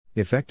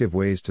Effective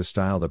ways to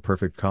style the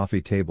perfect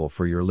coffee table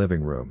for your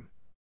living room.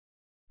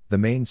 The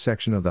main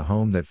section of the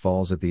home that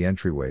falls at the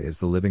entryway is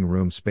the living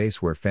room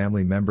space where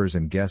family members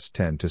and guests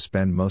tend to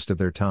spend most of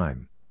their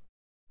time.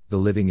 The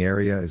living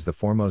area is the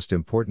foremost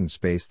important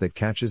space that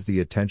catches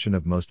the attention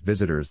of most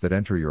visitors that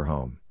enter your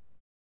home.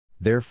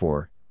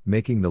 Therefore,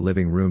 making the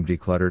living room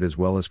decluttered as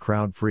well as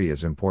crowd-free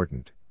is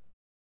important.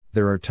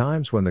 There are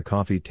times when the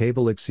coffee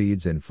table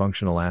exceeds in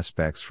functional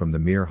aspects, from the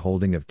mere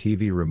holding of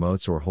TV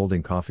remotes or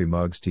holding coffee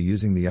mugs to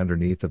using the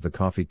underneath of the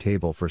coffee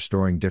table for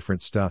storing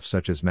different stuff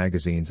such as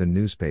magazines and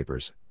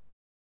newspapers.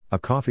 A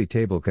coffee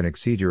table can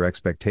exceed your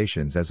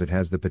expectations as it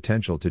has the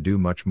potential to do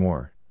much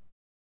more.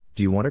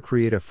 Do you want to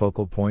create a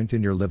focal point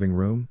in your living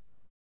room?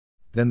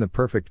 Then the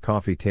perfect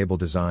coffee table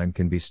design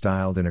can be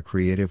styled in a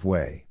creative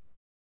way.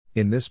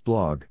 In this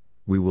blog,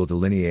 we will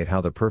delineate how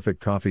the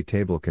perfect coffee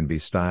table can be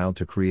styled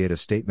to create a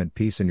statement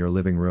piece in your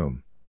living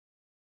room.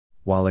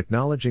 While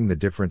acknowledging the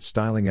different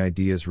styling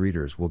ideas,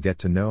 readers will get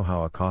to know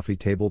how a coffee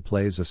table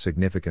plays a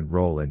significant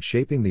role in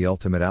shaping the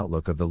ultimate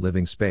outlook of the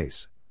living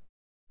space.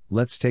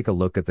 Let's take a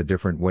look at the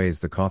different ways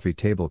the coffee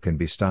table can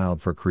be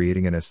styled for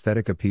creating an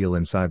aesthetic appeal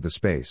inside the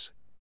space.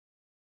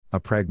 A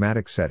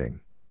pragmatic setting.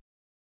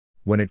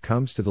 When it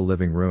comes to the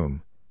living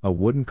room, a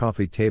wooden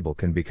coffee table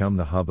can become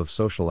the hub of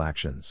social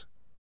actions.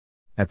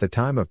 At the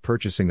time of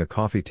purchasing a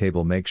coffee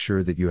table, make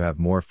sure that you have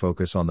more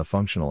focus on the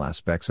functional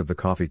aspects of the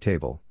coffee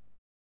table.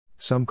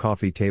 Some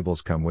coffee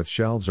tables come with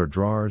shelves or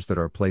drawers that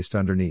are placed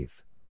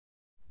underneath.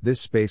 This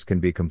space can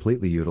be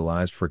completely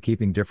utilized for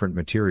keeping different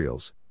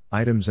materials,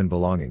 items and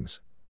belongings.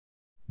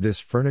 This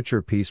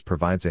furniture piece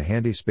provides a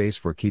handy space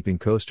for keeping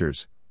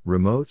coasters,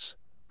 remotes,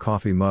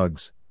 coffee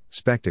mugs,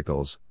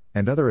 spectacles,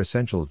 and other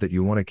essentials that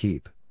you want to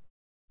keep.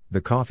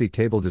 The coffee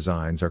table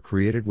designs are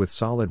created with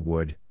solid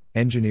wood,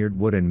 engineered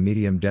wood and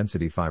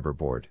medium-density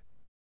fiberboard.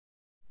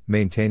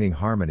 Maintaining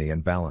harmony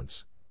and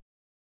balance.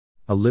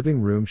 A living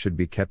room should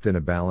be kept in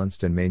a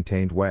balanced and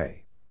maintained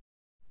way.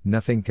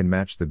 Nothing can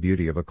match the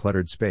beauty of a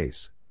cluttered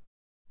space.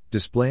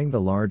 Displaying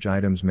the large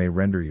items may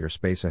render your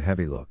space a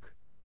heavy look.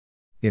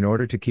 In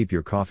order to keep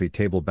your coffee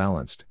table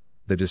balanced,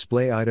 the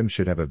display items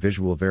should have a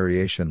visual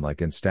variation,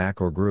 like in stack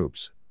or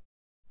groups.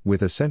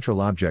 With a central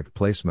object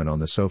placement on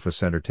the sofa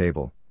center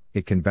table,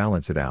 it can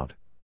balance it out.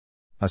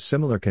 A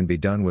similar can be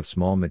done with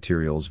small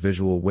materials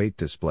visual weight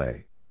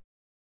display.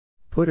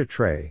 Put a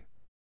tray.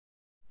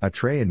 A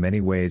tray in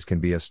many ways can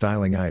be a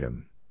styling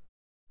item.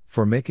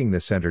 For making the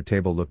center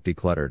table look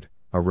decluttered,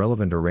 a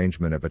relevant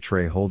arrangement of a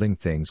tray holding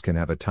things can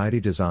have a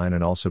tidy design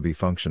and also be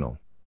functional.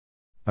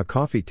 A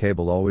coffee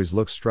table always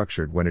looks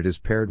structured when it is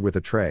paired with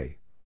a tray.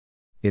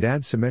 It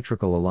adds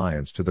symmetrical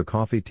alliance to the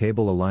coffee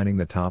table, aligning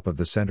the top of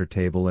the center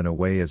table in a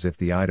way as if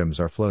the items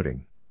are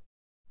floating.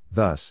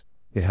 Thus,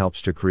 it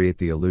helps to create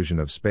the illusion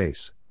of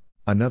space.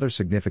 Another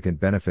significant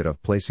benefit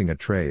of placing a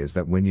tray is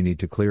that when you need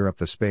to clear up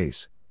the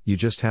space, you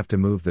just have to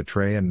move the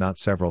tray and not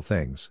several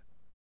things.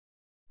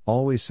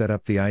 Always set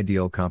up the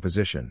ideal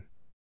composition.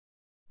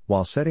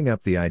 While setting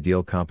up the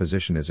ideal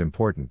composition is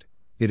important,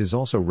 it is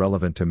also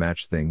relevant to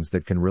match things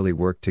that can really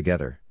work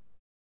together.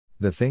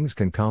 The things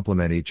can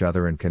complement each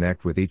other and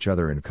connect with each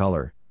other in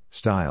color,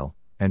 style,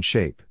 and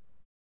shape.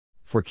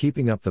 For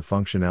keeping up the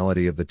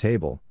functionality of the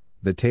table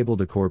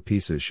decor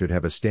pieces should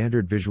have a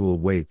standard visual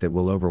weight that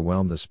will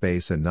overwhelm the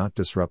space and not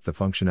disrupt the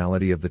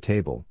functionality of the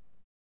table.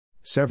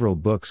 Several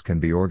books can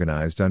be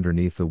organized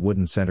underneath the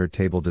wooden center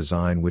table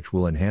design, which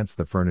will enhance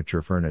the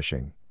furniture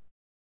furnishing.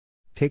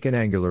 Take an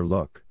angular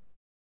look.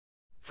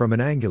 From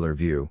an angular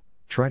view,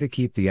 try to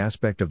keep the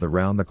aspect of the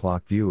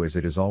round-the-clock view, as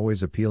it is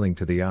always appealing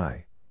to the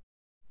eye.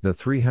 The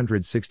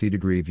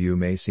 360-degree view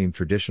may seem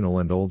traditional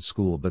and old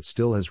school, but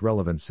still has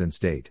relevance since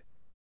date.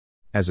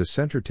 As a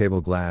center table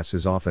glass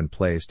is often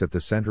placed at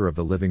the center of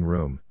the living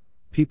room,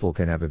 people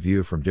can have a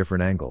view from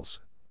different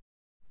angles.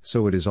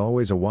 So it is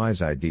always a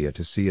wise idea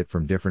to see it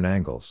from different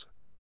angles.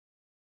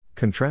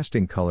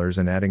 Contrasting colors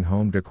and adding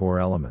home decor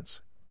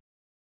elements.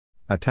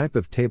 A type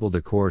of table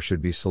decor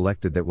should be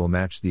selected that will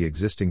match the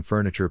existing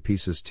furniture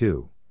pieces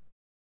too.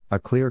 A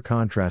clear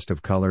contrast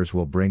of colors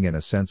will bring in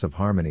a sense of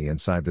harmony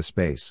inside the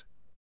space.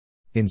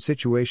 In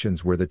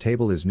situations where the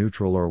table is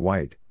neutral or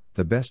white,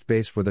 the best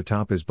base for the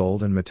top is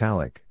bold and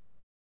metallic.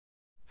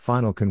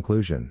 Final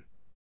conclusion.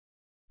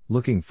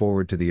 Looking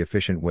forward to the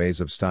efficient ways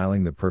of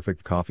styling the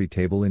perfect coffee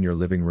table in your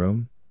living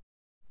room?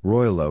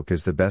 Royal Oak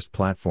is the best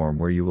platform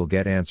where you will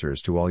get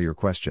answers to all your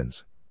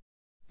questions.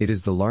 It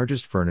is the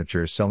largest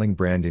furniture selling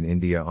brand in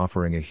India,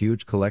 offering a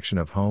huge collection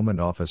of home and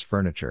office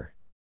furniture.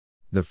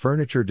 The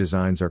furniture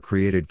designs are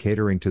created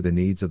catering to the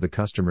needs of the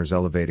customers,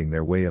 elevating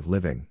their way of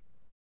living.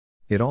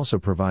 It also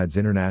provides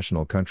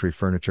international country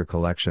furniture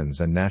collections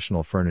and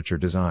national furniture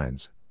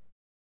designs.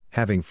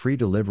 Having free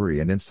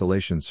delivery and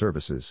installation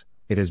services,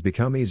 it has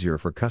become easier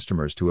for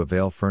customers to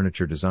avail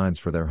furniture designs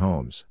for their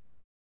homes.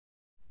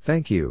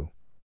 Thank you.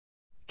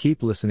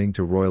 Keep listening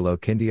to Royal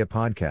Oak India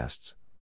podcasts.